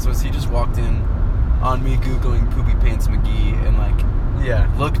all it was he just walked in on me Googling Poopy Pants McGee and like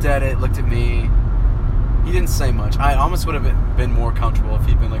Yeah. looked at me. He didn't say much. I almost would have been more comfortable if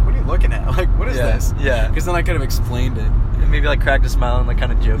he'd been like, what are you looking at? Like, what is Yeah, this? yeah. Because then I could have explained it. Maybe like cracked a smile and like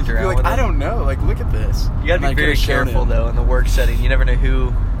kind of joked You'd be around like, with I it. don't know. Like, look at this. You gotta And I be very could've shown careful him. though in the work setting. You never know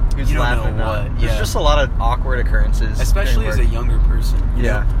who's You don't laughing know or not. what, There's yeah. just a lot of awkward occurrences. Especially as a during younger person. you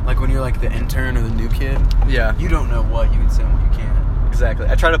Yeah. know? Like when you're like the intern or the new kid, work. Yeah. you don't know what you can say and what you can't. Exactly.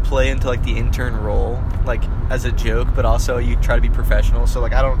 I try to play into like the intern role, like as a joke, but also you try to be professional. So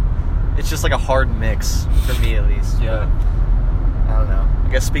like it's just like a hard mix for me at least. Yeah. But, I don't know. I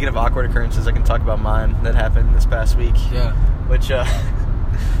guess speaking of awkward occurrences, I can talk about mine that happened this past week. Yeah. Which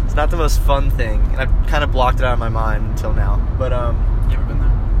it's not the most fun thing, and I've kind of blocked it out of my mind until now. But You ever been there?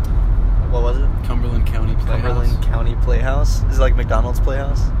 what was it? Cumberland County Playhouse. Cumberland County Playhouse. Is it like McDonald's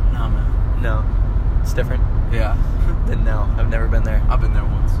Playhouse? No, man. No, it's different. Yeah. Then no, I've never been there. I've been there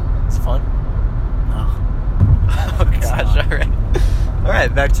once. It's fun. No. Oh gosh! All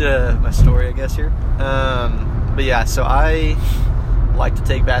right. Back to my story, I guess here. But yeah, so I like to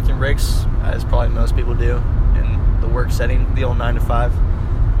take bathroom breaks, as probably most people do in the work setting, the old 9 to 5.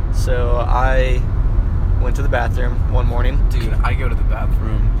 So I went to the bathroom one morning. Dude, I go to the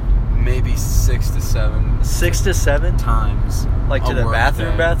bathroom maybe 6 to 7 6 to 7 times. like to a the work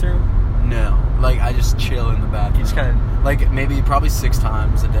bathroom. day. Bathroom. No. Like, I just chill in the bathroom. You just kind of. Like, maybe probably 6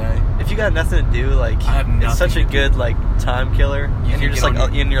 times a day. If you got nothing to do, like I have it's such a nothing to good do. like time killer, You and can you're just get like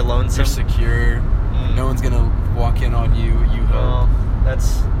on your- in your lonesome. You're secure. Mm. No one's gonna walk in on you. You hope. Well,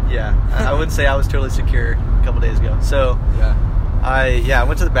 that's I wouldn't say I was totally secure a couple days ago. So Yeah. I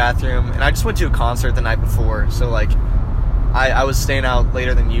went to the bathroom, and I just went to a concert the night before. So like I was staying out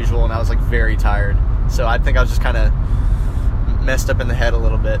later than usual, and I was like very tired. So I think I was just kind of messed up in the head a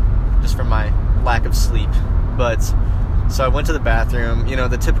little bit just from my lack of sleep. But so I went to the bathroom,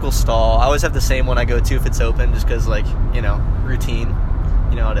 the typical stall. I always have the same one I go to if it's open, just because like routine,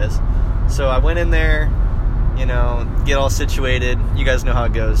 how it is. So I went in there, get all situated. You guys know how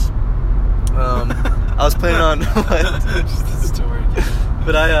it goes. I was planning on Just the story.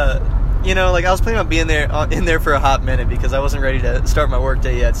 but I was planning on being in there for a hot minute because I wasn't ready to start my work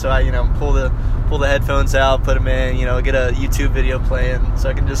day yet. So I, pull the headphones out, put them in, get a YouTube video playing so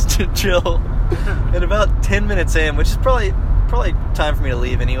I can just chill. And about 10 minutes in, which is probably time for me to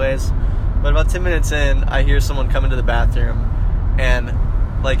leave anyways, but about 10 minutes in, I hear someone come into the bathroom, and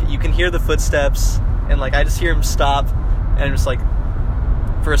like you can hear the footsteps, and like I just hear him stop, and I'm just like,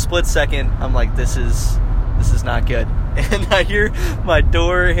 for a split second, I'm like, this is not good. And I hear my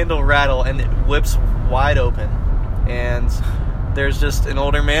door handle rattle, and it whips wide open. And there's just an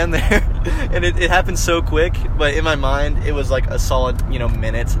older man there. And it happened so quick, but in my mind, it was like a solid,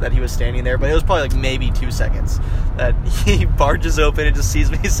 minute that he was standing there. But it was probably like maybe 2 seconds that he barges open and just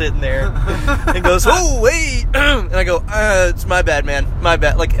sees me sitting there and goes, "Oh, wait." And I go, "It's my bad, man. My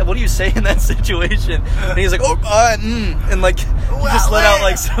bad." Like, what do you say in that situation? And he's like, "Oh, and like, he just let out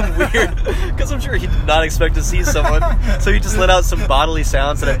like some weird, because I'm sure he did not expect to see someone. So he just let out some bodily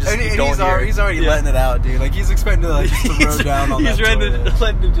sounds that I just don't hear. He's already letting it out, dude. Like, he's expecting to like just throw down on that toilet.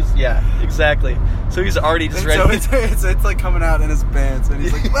 Letting it just, exactly. So he's already just ready. So it's like coming out in his pants, and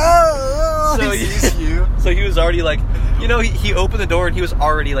he's like, "Whoa!" So he sees you. So he was already like, he opened the door and he was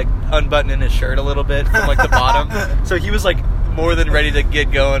already like unbuttoning his shirt a little bit from like the bottom. So he was like more than ready to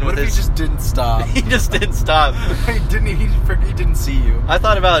get going with his. What if he just didn't stop? He just didn't stop. He didn't see you. I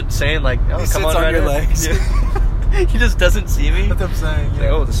thought about saying like, "Oh, he come sits on your legs." He just doesn't see me. That's what I'm saying. Yeah. Like,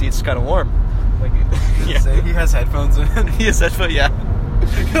 oh, the seat's kind of warm. Like, he has headphones in. He has headphones. Yeah.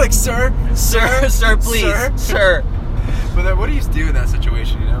 You're like, sir, please, sir. But then, what do you do in that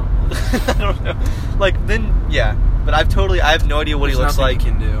situation? I don't know. Like, then, but I have no idea what he looks like.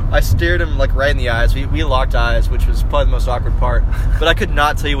 You can do. I stared him like right in the eyes. We locked eyes, which was probably the most awkward part. But I could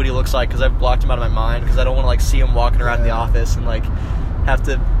not tell you what he looks like because I've blocked him out of my mind because I don't want to like see him walking around in the office and like have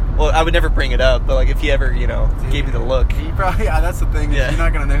to. Well, I would never bring it up, but like if he ever, gave me the look. He probably, that's the thing. You're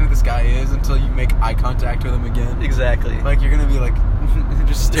not gonna know who this guy is until you make eye contact with him again. Exactly. Like you're gonna be like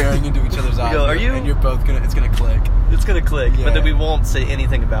just staring into each other's eyes. Are you? And you're both it's gonna click. It's gonna click, but then we won't say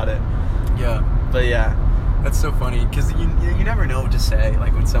anything about it. Yeah. But that's so funny because you never know what to say.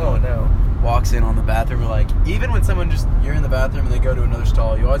 Like when someone walks in on the bathroom, or like even when someone you're in the bathroom and they go to another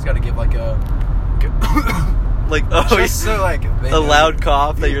stall, you always got to give like a. Like, so like a loud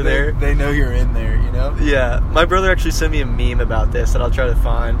cough that you're there. They know you're in there, Yeah, my brother actually sent me a meme about this that I'll try to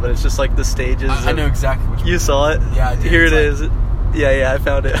find, but it's just like the stages. I know exactly what you saw it. Yeah, I did. Here it is. Yeah, I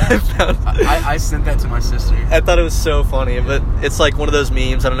found it. I sent that to my sister. I thought it was so funny, but it's like one of those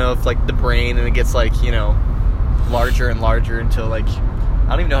memes. I don't know if like the brain and it gets like larger and larger until like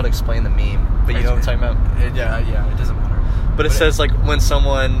I don't even know how to explain the meme, but you know what I'm talking about. Yeah, it doesn't matter. But it says like when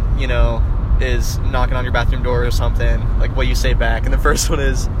someone is knocking on your bathroom door or something, like what you say back. And the first one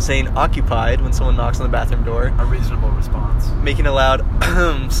is saying occupied when someone knocks on the bathroom door. A reasonable response. Making a loud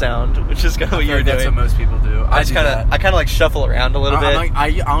sound, which is kind of what you're doing. That's what most people do. I kind of like shuffle around a little bit.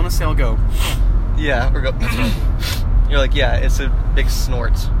 I honestly, I'll go. Yeah, or go. You're like, it's a big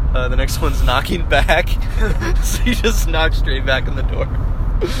snort. The next one's knocking back. So you just knock straight back on the door.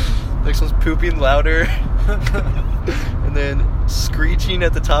 Next one's pooping louder. And then screeching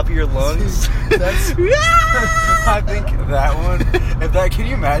at the top of your lungs. That's. I think that one. Can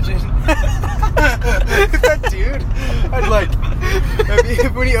you imagine? If that dude, I'd like.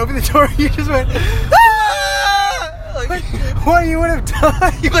 When he opened the door, he just went. Like, what you would have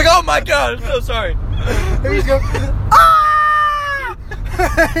done? You're like, oh my god, I'm so sorry. And you just go.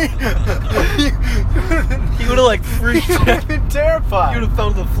 He would have like freaked out. He would have been terrified. He would have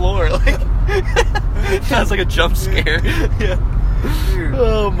fell to the floor. Like that's like a jump scare. Yeah. Dude.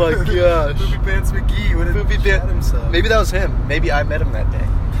 Oh my gosh. Poopy Pants McGee would have shot himself. Maybe that was him. Maybe I met him that day.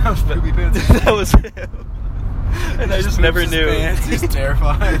 That was Poopy Pants. That was him. And I just never knew. He's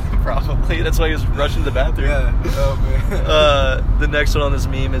terrified. Probably. That's why he was rushing to the bathroom. Yeah. Oh man. The next one on this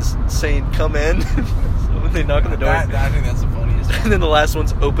meme is saying "come in." So when they knock on the door. I think that's the funniest. And then the last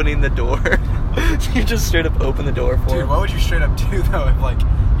one's opening the door. You just straight up open the door for him. Dude, what would you straight up do though if like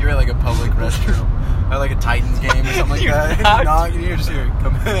you're at like a public restroom, or like a Titans game or something like that, and you're just here,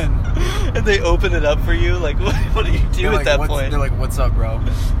 come in, and they open it up for you? Like, what do you do at that point? They're like, "What's up, bro?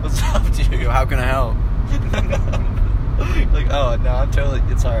 What's up, dude? You go, how can I help?" Like, oh no, I'm totally.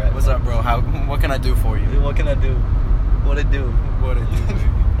 It's all right. What's up, bro? What can I do for you? What can I do? What it do?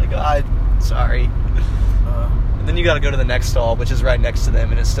 Like, I'm sorry. And then you got to go to the next stall, which is right next to them,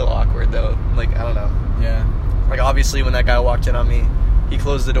 and it's still awkward though. Like, I don't know. Yeah. Like, obviously, when that guy walked in on me, he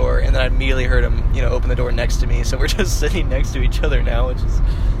closed the door, and then I immediately heard him, open the door next to me. So we're just sitting next to each other now, which is.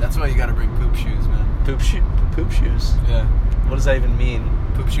 That's why you got to bring poop shoes, man. Poop shoes. Yeah. What does that even mean?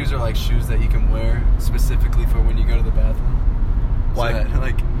 Poop shoes are like shoes that you can wear specifically for when you go to the bathroom. Why?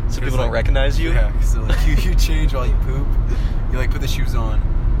 So people don't recognize you? Yeah, so like you change while you poop. You like put the shoes on,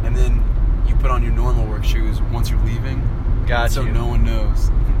 and then you put on your normal work shoes once you're leaving. Gotcha. So no one knows.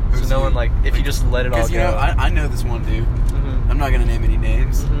 So no one if you just let it all go. I know this one dude. Mm-hmm. I'm not gonna name any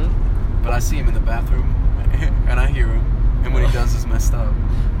names, but I see him in the bathroom, and I hear him, and what he does is messed up.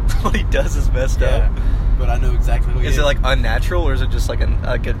 What he does is messed up. But I know exactly who he is. Is it like unnatural, or is it just like an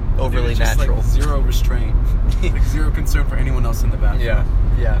overly natural? Like zero restraint, like zero concern for anyone else in the bathroom.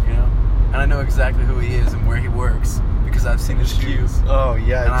 Yeah. And I know exactly who he is and where he works because I've seen his shoes. Oh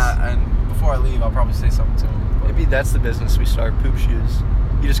yeah. And before I leave, I'll probably say something to him. But Maybe that's the business we start. Poop shoes.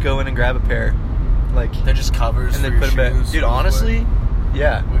 You just go in and grab a pair, like, they're just covers and for then your put them back. shoes. Dude, honestly,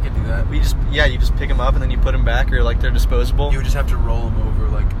 yeah. We could do that. You just pick them up and then you put them back, or like they're disposable. You would just have to roll them over,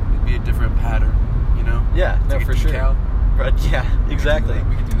 like it'd be a different pattern, you know? Yeah, It's no, like a for sure. decal. Right? Yeah, exactly.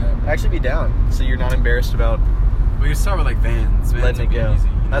 We could do that. Actually, be down, so you're not embarrassed about We could start with like Vans. Vans letting would it be go. easy,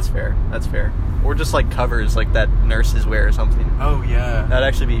 you know? That's fair. That's fair. Or just like covers, like that nurses wear or something. Oh yeah. That'd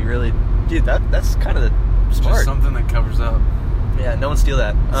actually be really, dude. That's kind of smart. Just something that covers up. Yeah, no one steal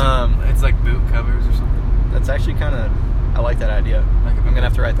that. It's like boot covers or something. That's actually kind of, I like that idea. That could be I'm gonna good.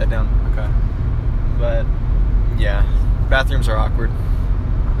 have to write that down. Okay. But yeah, bathrooms are awkward.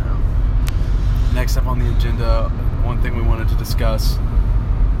 I know. Next up on the agenda, one thing we wanted to discuss.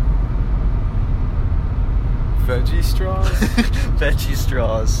 Veggie straws? Veggie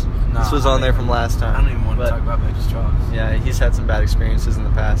straws. Nah, This was on there from last time. I don't even want to but, talk about veggie straws. Yeah, he's had some bad experiences in the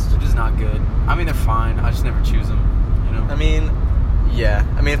past. They're just not good. I mean, they're fine. I just never choose them. You know. I mean, yeah.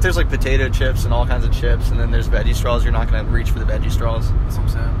 I mean, if there's like potato chips and all kinds of chips, and then there's veggie straws, you're not gonna reach for the veggie straws. That's what I'm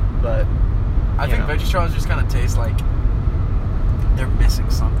saying. But I you think know. veggie straws just kind of taste like they're missing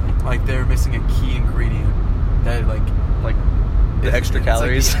something. Like they're missing a key ingredient that like the It's- extra it's like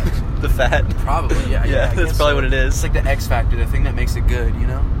calories, the fat. probably yeah. Yeah, I that's guess probably so. what it is. It's like the X factor, the thing that makes it good. You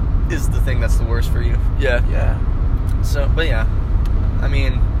know. Is the thing that's the worst for you. Yeah. Yeah. So, but yeah, I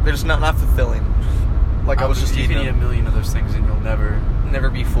mean, they're just not fulfilling. Like I was just you eating can eat a them. million of those things and you'll never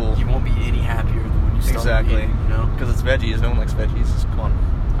Be full. you won't be any happier than when you start Exactly. eating, you know? Because it's veggies. No one likes veggies. Come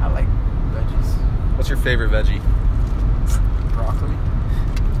on. I like veggies. What's your favorite veggie? Broccoli.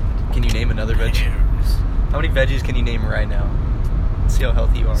 Can you name another veggie? How many veggies can you name right now? Let's see how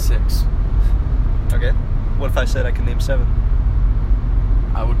healthy you are. 6. Okay. What if I said I can name 7?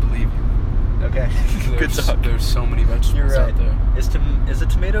 I would believe you. Okay. Good There's- talk. There's so many vegetables You're right. out there. Is a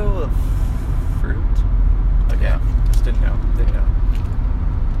tomato a fruit? Okay. Yeah. Just didn't know.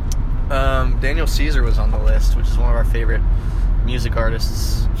 Daniel Caesar was on the list, which is one of our favorite music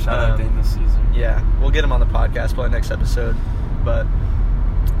artists. Shout out Daniel Caesar. Yeah, we'll get him on the podcast probably next episode, but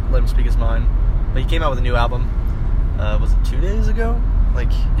let him speak his mind. But he came out with a new album. Was it 2 days ago?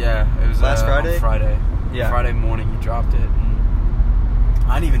 Like, Yeah, it was Last Friday? On Friday. Yeah. Friday morning he dropped it. And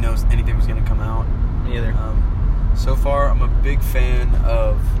I didn't even know anything was going to come out. me either. So far, I'm a big fan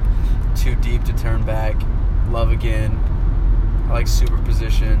of Too Deep to Turn Back, Love Again. I like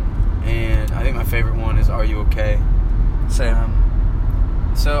Superposition, and I think my favorite one is Are You Okay?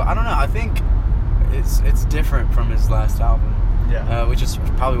 Same. So I don't know. I think it's different from his last album, Yeah. which is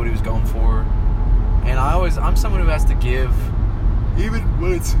probably what he was going for. And I'm someone who has to give, even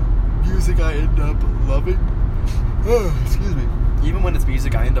when it's music I end up loving. Excuse me. Even when it's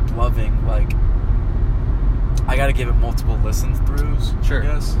music I end up loving, like I got to give it multiple listen throughs. Sure. I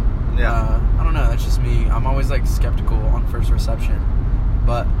guess. Yeah. I don't know. That's just me. I'm always like skeptical on first reception,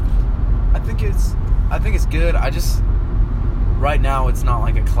 but I think it's good. I just right now it's not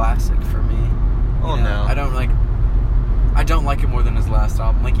like a classic for me. Oh, You know, no. I don't like it more than his last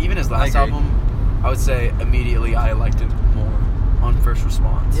album. Like even his last agree. album, I would say immediately I liked it more on first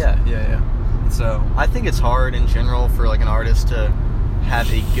response. Yeah. So I think it's hard in general for like an artist to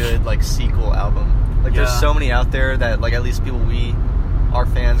have a good like sequel album. Like there's Yeah. so many out there that like at least people we are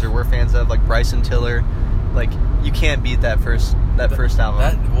fans or we're fans of, like Bryson Tiller. Like you can't beat that first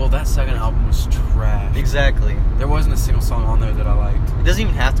album. That second album was trash. Exactly. There wasn't a single song on there that I liked. It doesn't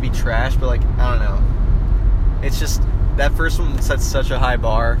even have to be trash, but like I don't know. It's just that first one sets such a high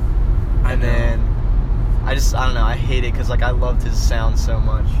bar, I and know. then I don't know. I hate it because like I loved his sound so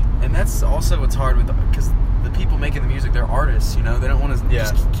much. And that's also what's hard with because the people making the music, they're artists, you know. They don't want to Yeah.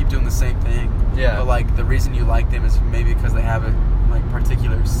 just keep doing the same thing. Yeah. But like the reason you like them is maybe because they have a like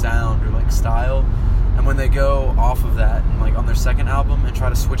particular sound or like style, and when they go off of that and like on their second album and try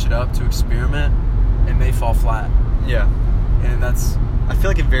to switch it up to experiment, it may fall flat. Yeah. And that's I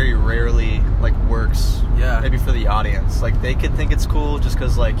feel like it very rarely like works. Yeah. Maybe for the audience, like they could think it's cool just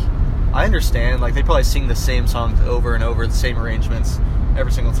because like I understand like they probably sing the same songs over and over, the same arrangements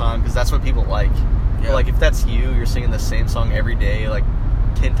every single time because that's what people like. Yeah. But like if that's you're singing the same song every day, like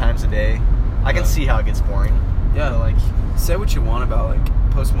 10 times a day. I can Yeah. see how it gets boring. yeah. But, like Say what you want about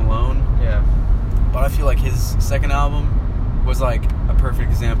like Post Malone, yeah, but I feel like his second album was like a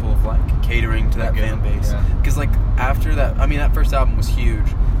perfect example of like catering to that Good. fan base. Yeah. Because like after that, I mean that first album was huge,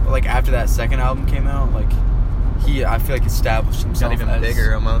 but like after that second album came out, like I feel like established himself got even as,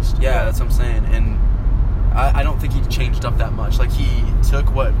 bigger almost. Yeah, that's what I'm saying, and I don't think he changed up that much. Like he took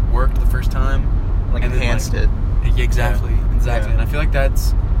what worked the first time, like and then, enhanced like, it. Exactly. Yeah. And I feel like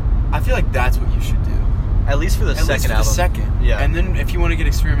that's what you should do. At least for the At second least for album. the second. Yeah. And then if you want to get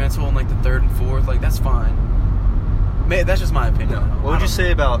experimental in like the third and fourth, like that's fine. That's just my opinion. No. What would you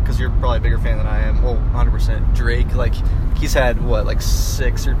say about, because you're probably a bigger fan than I am, well, 100%, Drake, like, he's had, what, like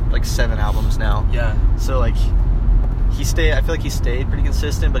 6 or like 7 albums now. Yeah. So, like, I feel like he stayed pretty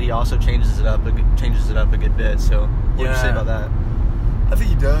consistent, but he also changes it up a good bit. So, what would you say about that? I think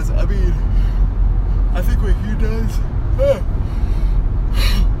he does. I mean, I think what he does.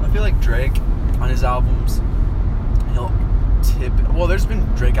 I feel like Drake on his albums, he'll tip. Well, there's been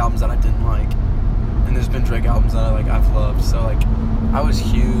Drake albums that I didn't like, and there's been Drake albums that I've loved. So like, I was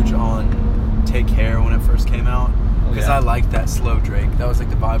huge on Take Care when it first came out because I liked that slow Drake. That was like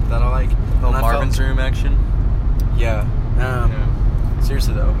the vibe that I like. Oh, Marvin's Room action. Yeah.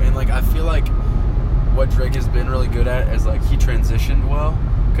 Seriously though, and like I feel like what Drake has been really good at is like he transitioned well,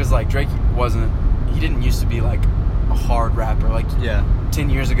 because like Drake he didn't used to be like a hard rapper. Like 10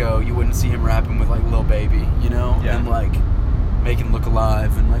 years ago you wouldn't see him rapping with like Lil Baby, you know, and like making Look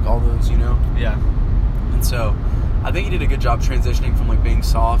Alive and like all those, you know. And so I think he did a good job transitioning from like being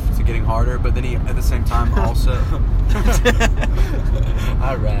soft to getting harder, but then he at the same time also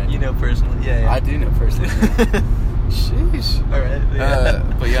all right, you know personally. I do know personally. Sheesh. All right.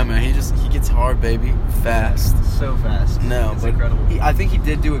 But yeah, man, he gets hard, baby, fast. So fast. No, it's but incredible. I think he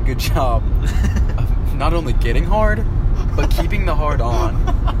did do a good job of not only getting hard, but keeping the hard on.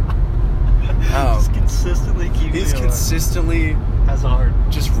 He's consistently keeping He's consistently has a hard.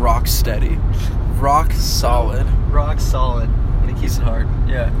 Just rock steady. Rock solid. Rock solid. And he keeps it hard.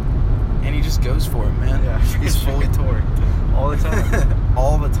 Yeah. And he just goes for it, man. Yeah. He's fully torqued. All the time.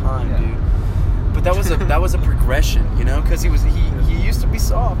 All the time, dude. But that was a progression, you know, because he used to be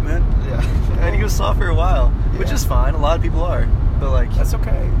soft, man. Yeah, and he was soft for a while, which is fine. A lot of people are, but like that's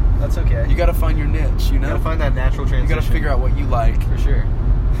okay. That's okay. You got to find your niche, you know. You got to find that natural transition. You got to figure out what you like, for sure.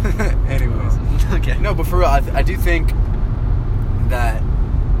 Anyways, okay. No, but for real, I do think that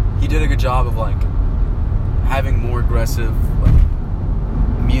he did a good job of like having more aggressive like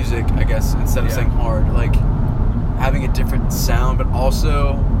music, I guess, instead of saying hard, like having a different sound, but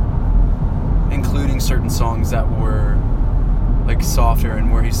also including certain songs that were like softer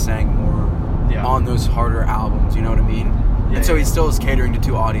and where he sang more on those harder albums, you know what I mean? And so he still is catering to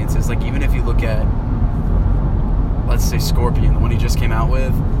two audiences. Like even if you look at, let's say, Scorpion, the one he just came out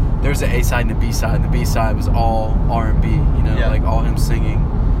with, there's an A-side and a B-side, and the B-side was all R&B, you know, like all him singing,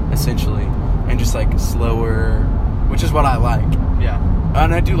 essentially, and just like slower, which is what I like. Yeah.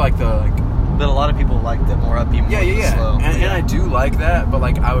 And I do like the like. But a lot of people like the more upbeat, more slow. And I do like that, but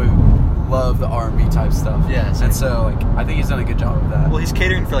like I would love the R&B type stuff. Yeah. And so like I think he's done a good job of that. Well, he's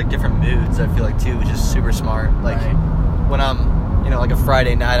catering for like different moods, I feel like, too, which is super smart. Like when I'm, you know, like a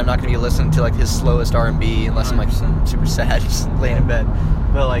Friday night, I'm not going to be listening to like his slowest R&B unless 100%. I'm like super sad, just laying in bed.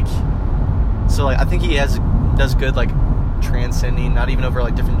 But like, so like I think he does good like transcending, not even over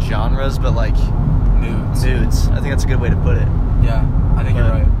like different genres, but like moods. I think that's a good way to put it. Yeah, I think you're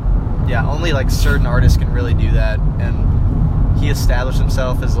right. Yeah, only like certain artists can really do that, and he established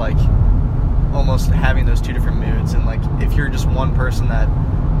himself as like almost having those two different moods. And like if you're just one person that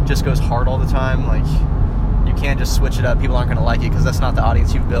just goes hard all the time, like you can't just switch it up. People aren't gonna like it because that's not the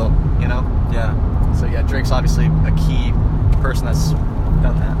audience you've built, you know? Yeah. So yeah, Drake's obviously a key person that's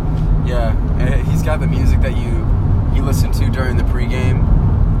done that. Yeah, and he's got the music that you listen to during the pregame,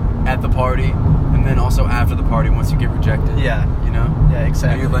 at the party, and then also after the party once you get rejected. Yeah. You know? Yeah,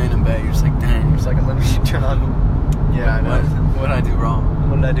 exactly. And you're laying in bed, you're just like, dang. You're just like, let me turn on. Yeah, I know. What did I do wrong?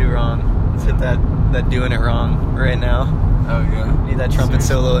 What did I do wrong? Let's hit that doing it wrong right now. Oh, yeah. Need that trumpet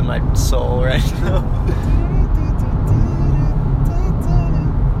solo in my soul right now.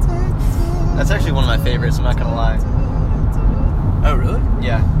 That's actually one of my favorites, I'm not gonna lie. Oh, really?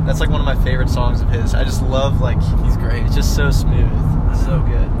 Yeah, that's like one of my favorite songs of his. I just love, like, he's great. It's just so smooth. It's so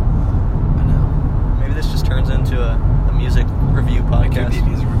good. I know. Maybe this just turns into a music review podcast. It could be a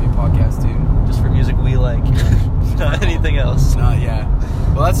music review podcast, dude. Just for music we like. Not anything else. Yeah.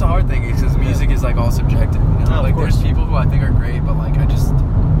 Well, that's the hard thing, because music is, like, all subjective, you know? Oh, like, there's people who I think are great, but, like,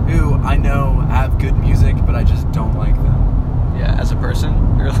 who I know have good music, but I just don't like them. Yeah, as a person?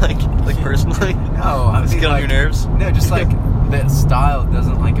 Or, like personally? No, I just mean, get on like, your nerves? No, just, like, that style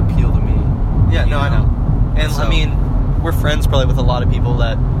doesn't, like, appeal to me. Yeah, no, I know. And, so, I mean, we're friends probably with a lot of people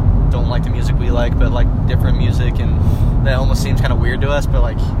that don't like the music we like, but like different music, and that almost seems kind of weird to us, but,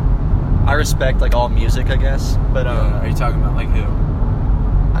 like, I respect, like, all music, I guess. But, are you talking about, like, who?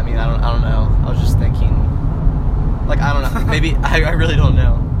 I mean, I don't know. I was just thinking, like, I don't know. Maybe, I really don't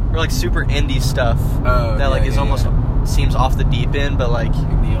know. Or, like, super indie stuff that, like, is almost seems off the deep end, but, like...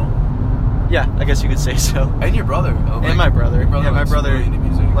 Neil? Yeah, I guess you could say so. And your brother. And my brother. Your brother my brother really into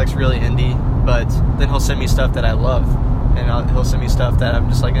music. likes really indie, but then he'll send me stuff that I love, and he'll send me stuff that I'm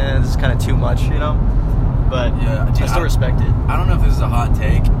just like, this is kind of too much, you know. But Yeah, dude, I still respect it. I don't know if this is a hot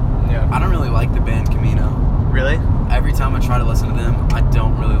take. Yeah. I don't really like the band Camino. Really? Every time I try to listen to them, I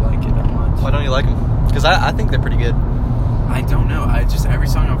don't really like it that much. Why don't you like them? Because I think they're pretty good. I don't know. I just, every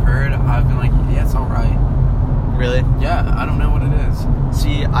song I've heard, I've been like, yeah, it's alright. Really? Yeah, I don't know what it is.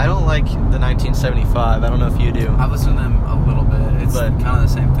 See, I don't like the 1975. I don't know if you do. I've listened to them a little bit. It's But kind of the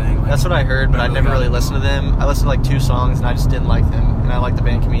same thing. Like, That's what I heard, but I never really listened to them. I listened to like 2 songs, and I just didn't like them. And I like the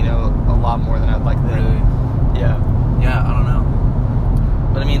band Camino a lot more than I'd like them. Really? Yeah. Yeah, I don't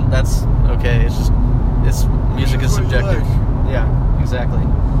know. But I mean, that's okay. It's just, music is It's what you subjective. like. Yeah, exactly.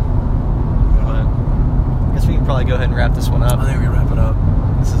 But I guess we can probably go ahead and wrap this one up. I think we can wrap it up.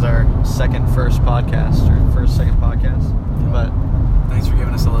 This is our second podcast. But Thanks for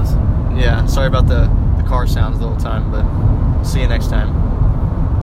giving us a listen. yeah, sorry about the car sounds the whole time, but see you next time.